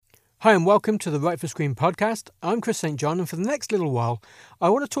Hi and welcome to the Write for Screen podcast. I'm Chris St. John, and for the next little while, I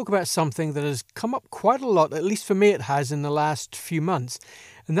want to talk about something that has come up quite a lot, at least for me it has, in the last few months,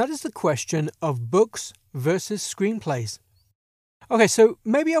 and that is the question of books versus screenplays. Okay, so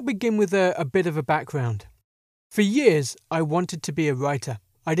maybe I'll begin with a bit of a background. For years, I wanted to be a writer.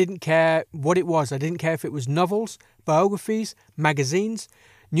 I didn't care what it was. I didn't care if it was novels, biographies, magazines,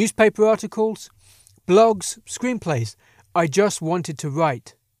 newspaper articles, blogs, screenplays. I just wanted to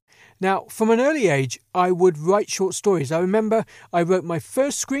write. Now, from an early age, I would write short stories. I remember I wrote my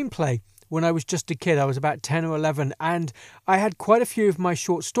first screenplay when I was just a kid. I was about 10 or 11, and I had quite a few of my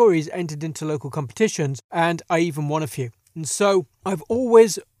short stories entered into local competitions, and I even won a few. And so I've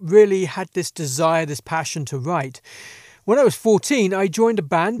always really had this desire, this passion to write. When I was 14, I joined a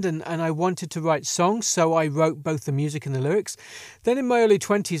band and I wanted to write songs, so I wrote both the music and the lyrics. Then in my early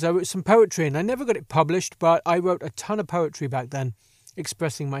 20s, I wrote some poetry, and I never got it published, but I wrote a ton of poetry back then,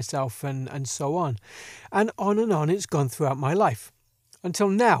 expressing myself and so on. And on it's gone throughout my life. Until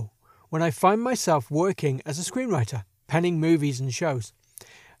now, when I find myself working as a screenwriter, penning movies and shows.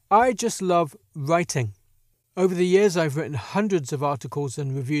 I just love writing. Over the years, I've written hundreds of articles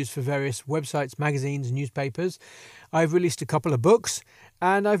and reviews for various websites, magazines, newspapers. I've released a couple of books,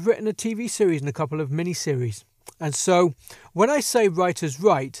 and I've written a TV series and a couple of mini-series. And so, when I say writers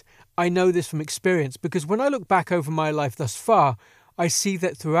write, I know this from experience, because when I look back over my life thus far, I see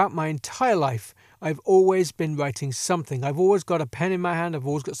that throughout my entire life, I've always been writing something. I've always got a pen in my hand. I've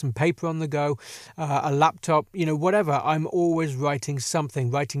always got some paper on the go, a laptop, whatever. I'm always writing something,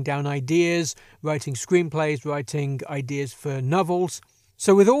 writing down ideas, writing screenplays, writing ideas for novels.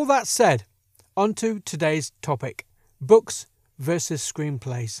 So with all that said, on to today's topic, books versus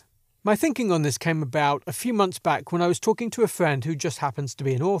screenplays. My thinking on this came about a few months back when I was talking to a friend who just happens to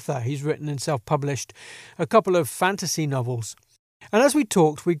be an author. He's written and self-published a couple of fantasy novels. And as we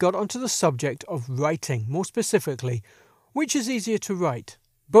talked, we got onto the subject of writing. More specifically, which is easier to write,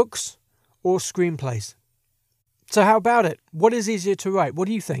 books or screenplays? So how about it? What is easier to write? What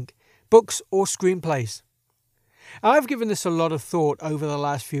do you think? Books or screenplays? I've given this a lot of thought over the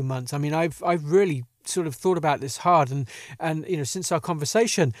last few months. I mean, I've really sort of thought about this hard and since our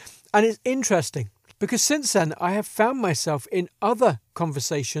conversation. And it's interesting because since then I have found myself in other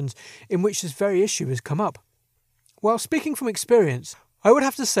conversations in which this very issue has come up. Well, speaking from experience, I would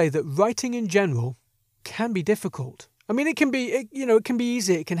have to say that writing in general can be difficult. I mean, it can be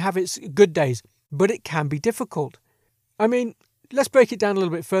easy, it can have its good days, but it can be difficult. I mean, let's break it down a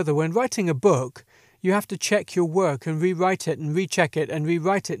little bit further. When writing a book, you have to check your work and rewrite it and recheck it and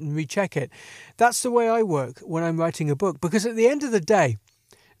rewrite it and recheck it. That's the way I work when I'm writing a book, because at the end of the day,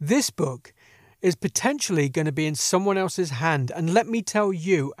 this book is potentially going to be in someone else's hand. And let me tell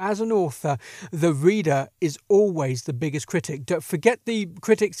you, as an author, the reader is always the biggest critic. Don't forget the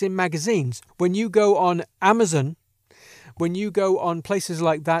critics in magazines. When you go on Amazon, when you go on places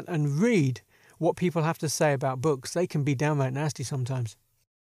like that and read what people have to say about books, they can be downright nasty sometimes.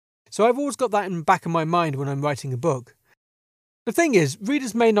 So I've always got that in the back of my mind when I'm writing a book. The thing is,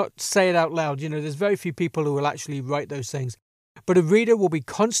 readers may not say it out loud. There's very few people who will actually write those things. But a reader will be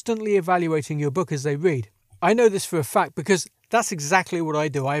constantly evaluating your book as they read. I know this for a fact because that's exactly what I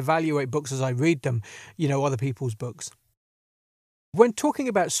do. I evaluate books as I read them, other people's books. When talking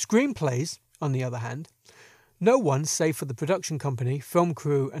about screenplays, on the other hand, no one, save for the production company, film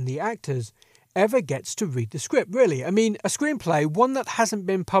crew and the actors, ever gets to read the script, really. I mean, a screenplay, one that hasn't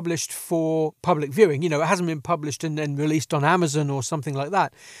been published for public viewing, it hasn't been published and then released on Amazon or something like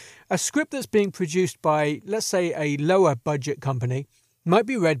that. A script that's being produced by, let's say, a lower budget company might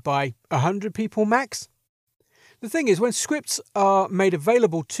be read by 100 people max. The thing is, when scripts are made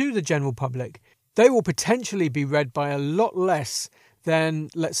available to the general public, they will potentially be read by a lot less than,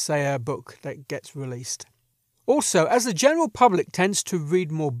 let's say, a book that gets released. Also, as the general public tends to read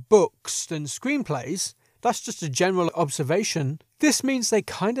more books than screenplays, that's just a general observation, this means they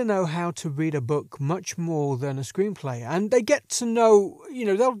kind of know how to read a book much more than a screenplay. And they get to know,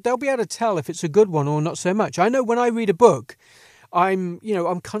 they'll be able to tell if it's a good one or not so much. I know when I read a book, I'm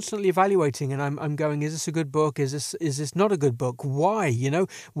constantly evaluating and I'm going, is this a good book? Is this not a good book? Why?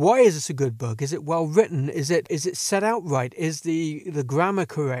 Why is this a good book? Is it well written? Is it set out right? Is the grammar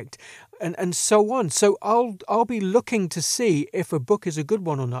correct? And so on. So I'll be looking to see if a book is a good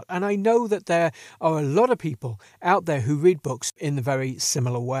one or not. And I know that there are a lot of people out there who read books in a very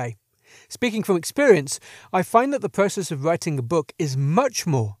similar way. Speaking from experience, I find that the process of writing a book is much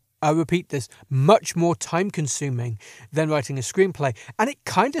more, I repeat this, much more time-consuming than writing a screenplay. And it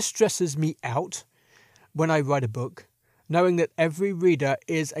kind of stresses me out when I write a book, knowing that every reader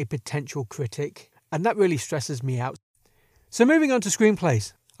is a potential critic. And that really stresses me out. So moving on to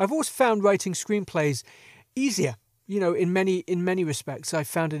screenplays. I've always found writing screenplays easier. In many respects, I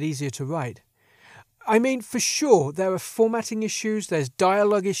found it easier to write. I mean, for sure, there are formatting issues, there's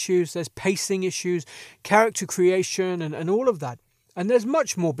dialogue issues, there's pacing issues, character creation, and all of that. And there's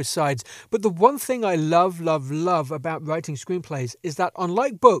much more besides. But the one thing I love about writing screenplays is that,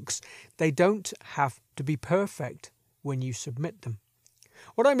 unlike books, they don't have to be perfect when you submit them.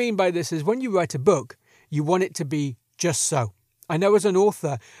 What I mean by this is, when you write a book, you want it to be just so. I know as an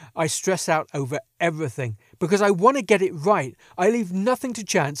author, I stress out over everything because I want to get it right. I leave nothing to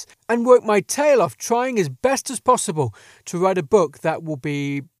chance and work my tail off trying as best as possible to write a book that will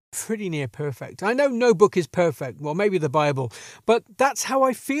be pretty near perfect. I know no book is perfect, well, maybe the Bible, but that's how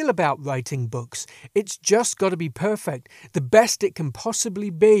I feel about writing books. It's just got to be perfect, the best it can possibly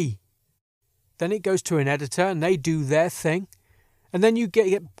be. Then it goes to an editor and they do their thing. And then you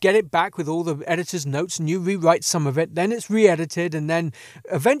get it back with all the editor's notes and you rewrite some of it. Then it's re-edited and then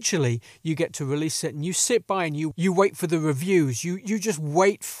eventually you get to release it and you sit by and you wait for the reviews. You just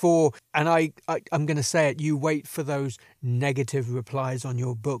wait for, and I'm going to say it, you wait for those negative replies on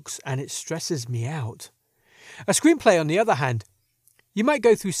your books, and it stresses me out. A screenplay, on the other hand, you might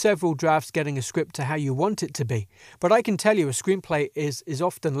go through several drafts getting a script to how you want it to be, but I can tell you a screenplay is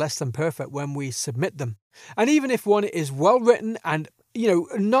often less than perfect when we submit them. And even if one is well written and,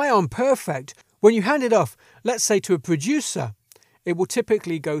 nigh on perfect, when you hand it off, let's say to a producer, it will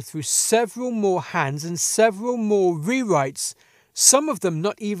typically go through several more hands and several more rewrites, some of them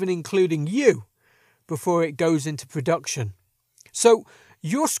not even including you, before it goes into production. So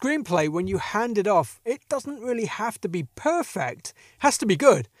your screenplay, when you hand it off, it doesn't really have to be perfect. It has to be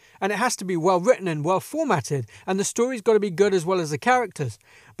good, and it has to be well written and well formatted, and the story's got to be good as well as the characters.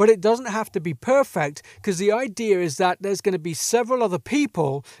 But it doesn't have to be perfect, because the idea is that there's going to be several other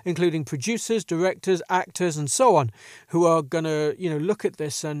people, including producers, directors, actors, and so on, who are going to, look at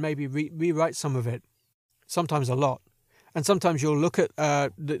this and maybe rewrite some of it. Sometimes a lot. And sometimes you'll look at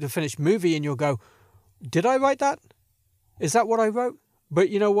the finished movie and you'll go, did I write that? Is that what I wrote? But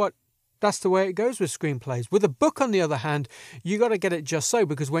you know what? That's the way it goes with screenplays. With a book, on the other hand, you got to get it just so,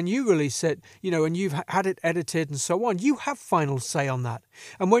 because when you release it, and you've had it edited and so on, you have final say on that.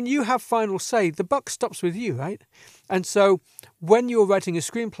 And when you have final say, the buck stops with you, right? And so when you're writing a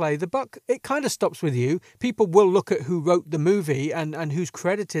screenplay, the buck, it kind of stops with you. People will look at who wrote the movie and who's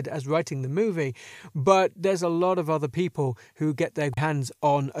credited as writing the movie. But there's a lot of other people who get their hands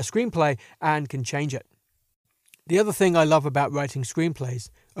on a screenplay and can change it. The other thing I love about writing screenplays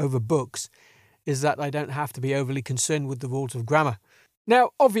over books is that I don't have to be overly concerned with the rules of grammar.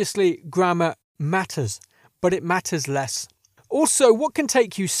 Now, obviously, grammar matters, but it matters less. Also, what can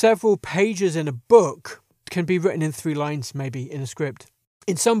take you several pages in a book can be written in 3 lines, maybe, in a script.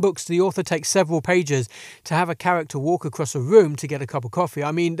 In some books, the author takes several pages to have a character walk across a room to get a cup of coffee.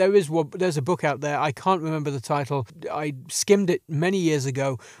 I mean, there's a book out there, I can't remember the title, I skimmed it many years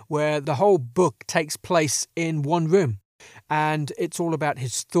ago, where the whole book takes place in one room. And it's all about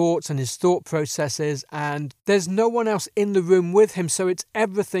his thoughts and his thought processes, and there's no one else in the room with him, so it's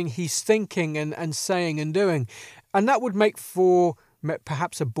everything he's thinking and saying and doing. And that would make for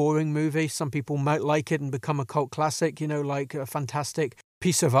perhaps a boring movie. Some people might like it and become a cult classic, like a fantastic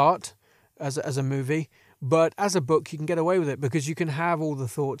piece of art as a movie. But as a book, you can get away with it because you can have all the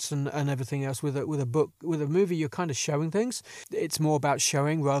thoughts and everything else. With a book. With a movie, you're kind of showing things. It's more about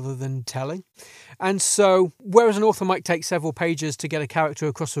showing rather than telling. And so, whereas an author might take several pages to get a character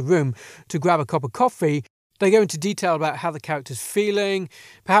across a room to grab a cup of coffee, they go into detail about how the character's feeling.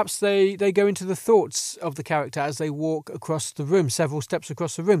 Perhaps they go into the thoughts of the character as they walk across the room, several steps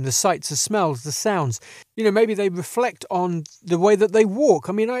across the room, the sights, the smells, the sounds. Maybe they reflect on the way that they walk.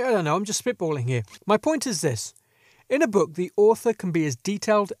 I mean, I don't know, I'm just spitballing here. My point is this. In a book, the author can be as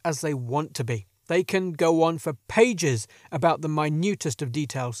detailed as they want to be. They can go on for pages about the minutest of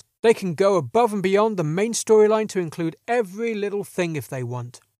details. They can go above and beyond the main storyline to include every little thing if they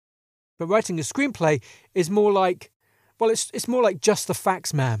want. But writing a screenplay is more like, it's more like just the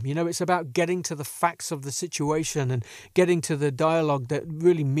facts, ma'am. It's about getting to the facts of the situation and getting to the dialogue that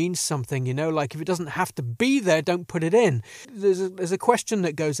really means something, like if it doesn't have to be there, don't put it in. There's a question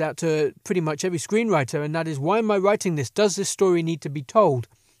that goes out to pretty much every screenwriter, and that is, why am I writing this? Does this story need to be told?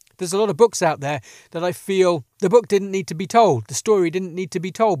 There's a lot of books out there that I feel the book didn't need to be told. The story didn't need to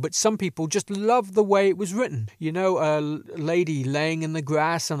be told, but some people just love the way it was written. A lady laying in the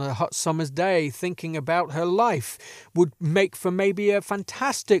grass on a hot summer's day thinking about her life would make for maybe a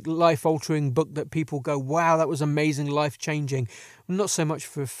fantastic life-altering book that people go, wow, that was amazing, life-changing. Not so much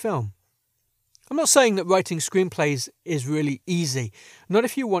for a film. I'm not saying that writing screenplays is really easy. Not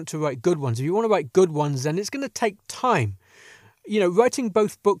if you want to write good ones. If you want to write good ones, then it's going to take time. writing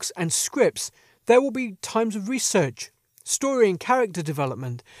both books and scripts, there will be times of research, story and character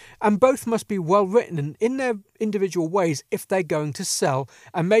development, and both must be well written in their individual ways if they're going to sell,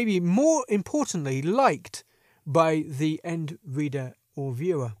 and maybe more importantly, liked by the end reader or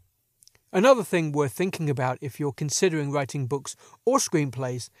viewer. Another thing worth thinking about if you're considering writing books or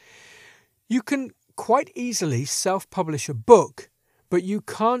screenplays, you can quite easily self-publish a book, but you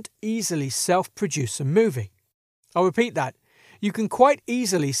can't easily self-produce a movie. I'll repeat that. You can quite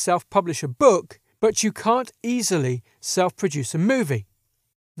easily self-publish a book, but you can't easily self-produce a movie.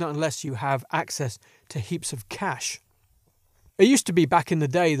 Not unless you have access to heaps of cash. It used to be back in the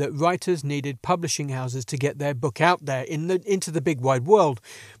day that writers needed publishing houses to get their book out there into the big wide world.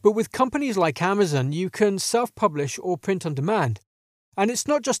 But with companies like Amazon, you can self-publish or print on demand. And it's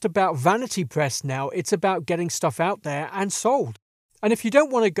not just about vanity press now, it's about getting stuff out there and sold. And if you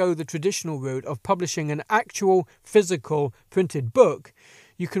don't want to go the traditional route of publishing an actual physical printed book,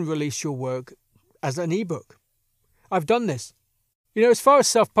 you can release your work as an ebook. I've done this. As far as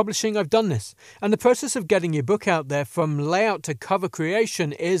self-publishing, I've done this. And the process of getting your book out there from layout to cover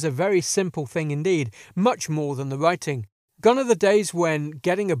creation is a very simple thing indeed, much more than the writing. Gone are the days when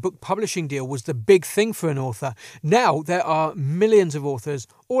getting a book publishing deal was the big thing for an author. Now there are millions of authors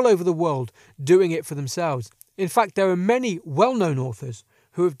all over the world doing it for themselves. In fact, there are many well-known authors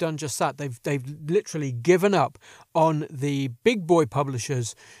who have done just that. They've literally given up on the big boy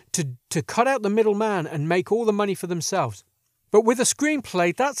publishers to cut out the middleman and make all the money for themselves. But with a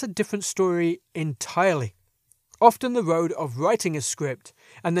screenplay, that's a different story entirely. Often the road of writing a script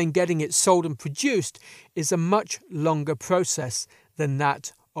and then getting it sold and produced is a much longer process than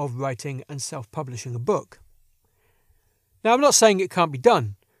that of writing and self-publishing a book. Now, I'm not saying it can't be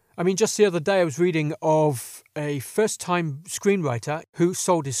done. I mean, just the other day I was reading of a first-time screenwriter who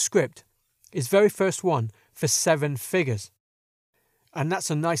sold his script, his very first one, for 7 figures. And that's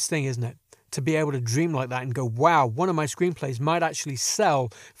a nice thing, isn't it? To be able to dream like that and go, wow, one of my screenplays might actually sell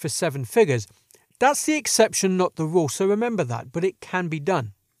for 7 figures. That's the exception, not the rule, so remember that, but it can be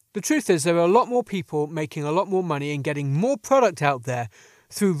done. The truth is there are a lot more people making a lot more money and getting more product out there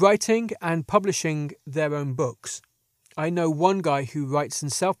through writing and publishing their own books. I know one guy who writes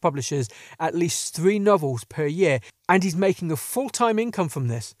and self-publishes at least 3 novels per year, and he's making a full-time income from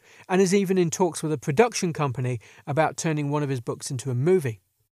this, and is even in talks with a production company about turning one of his books into a movie.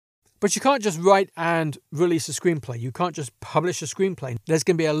 But you can't just write and release a screenplay. You can't just publish a screenplay. There's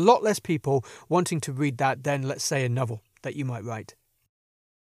going to be a lot less people wanting to read that than, let's say, a novel that you might write.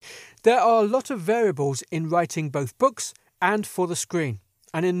 There are a lot of variables in writing both books and for the screen.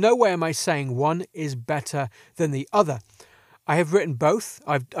 And in no way am I saying one is better than the other. I have written both.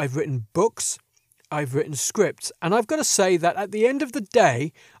 I've written books. I've written scripts. And I've got to say that at the end of the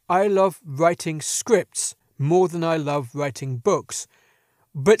day, I love writing scripts more than I love writing books.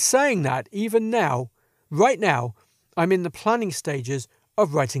 But saying that, even now, right now, I'm in the planning stages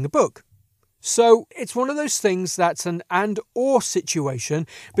of writing a book. So it's one of those things that's an and/or situation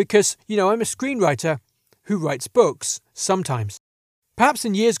because, I'm a screenwriter who writes books sometimes. Perhaps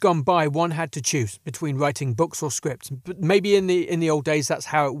in years gone by, one had to choose between writing books or scripts. But maybe in the old days, that's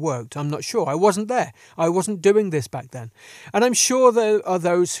how it worked. I'm not sure. I wasn't there. I wasn't doing this back then. And I'm sure there are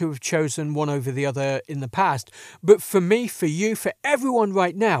those who have chosen one over the other in the past. But for me, for you, for everyone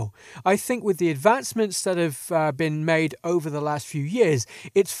right now, I think with the advancements that have been made over the last few years,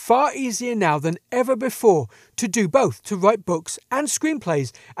 it's far easier now than ever before to do both, to write books and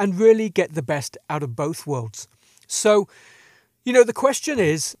screenplays and really get the best out of both worlds. So, the question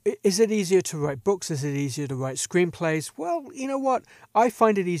is it easier to write books? Is it easier to write screenplays? Well, you know what? I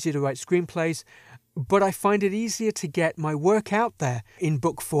find it easier to write screenplays, but I find it easier to get my work out there in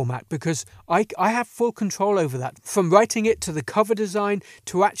book format because I have full control over that. From writing it to the cover design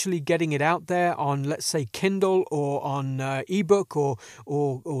to actually getting it out there on, let's say, Kindle or on ebook or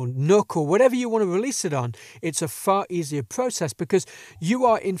Nook or whatever you want to release it on, it's a far easier process because you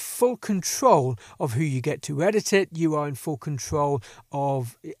are in full control of who you get to edit it. You are in full control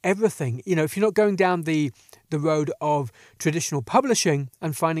of everything. If you're not going down the road of traditional publishing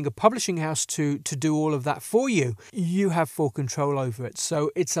and finding a publishing house to do all of that for you, you have full control over it. So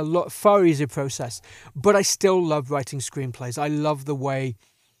it's a far easier process. But I still love writing screenplays. I love the way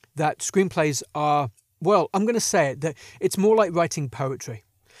that screenplays are, well, I'm going to say it, that it's more like writing poetry.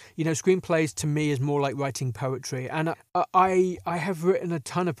 Screenplays to me is more like writing poetry. And I have written a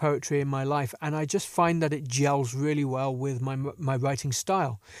ton of poetry in my life, and I just find that it gels really well with my writing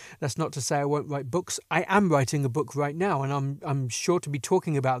style. That's not to say I won't write books. I am writing a book right now, and I'm sure to be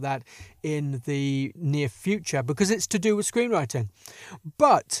talking about that in the near future because it's to do with screenwriting.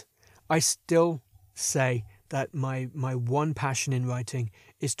 But I still say that my one passion in writing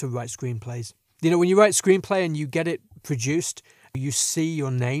is to write screenplays. You know, when you write a screenplay and you get it produced, you see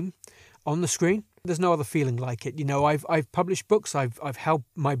your name on the screen. There's no other feeling like it. You know, I've published books, I've held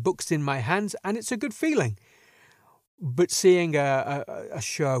my books in my hands, and it's a good feeling. But seeing a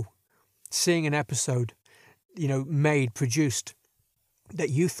show, seeing an episode, you know, made, produced, that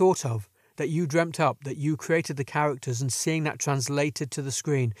you thought of, that you dreamt up, that you created the characters, and seeing that translated to the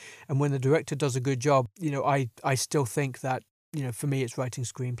screen, and when the director does a good job, you know, I still think that, you know, for me it's writing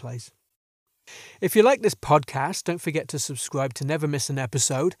screenplays. If you like this podcast, don't forget to subscribe to never miss an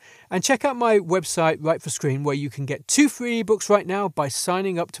episode, and check out my website Write for Screen, where you can get 2 free ebooks right now by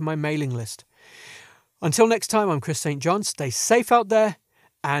signing up to my mailing list. Until next time, I'm Chris St. John. Stay safe out there,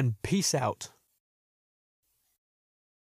 and peace out.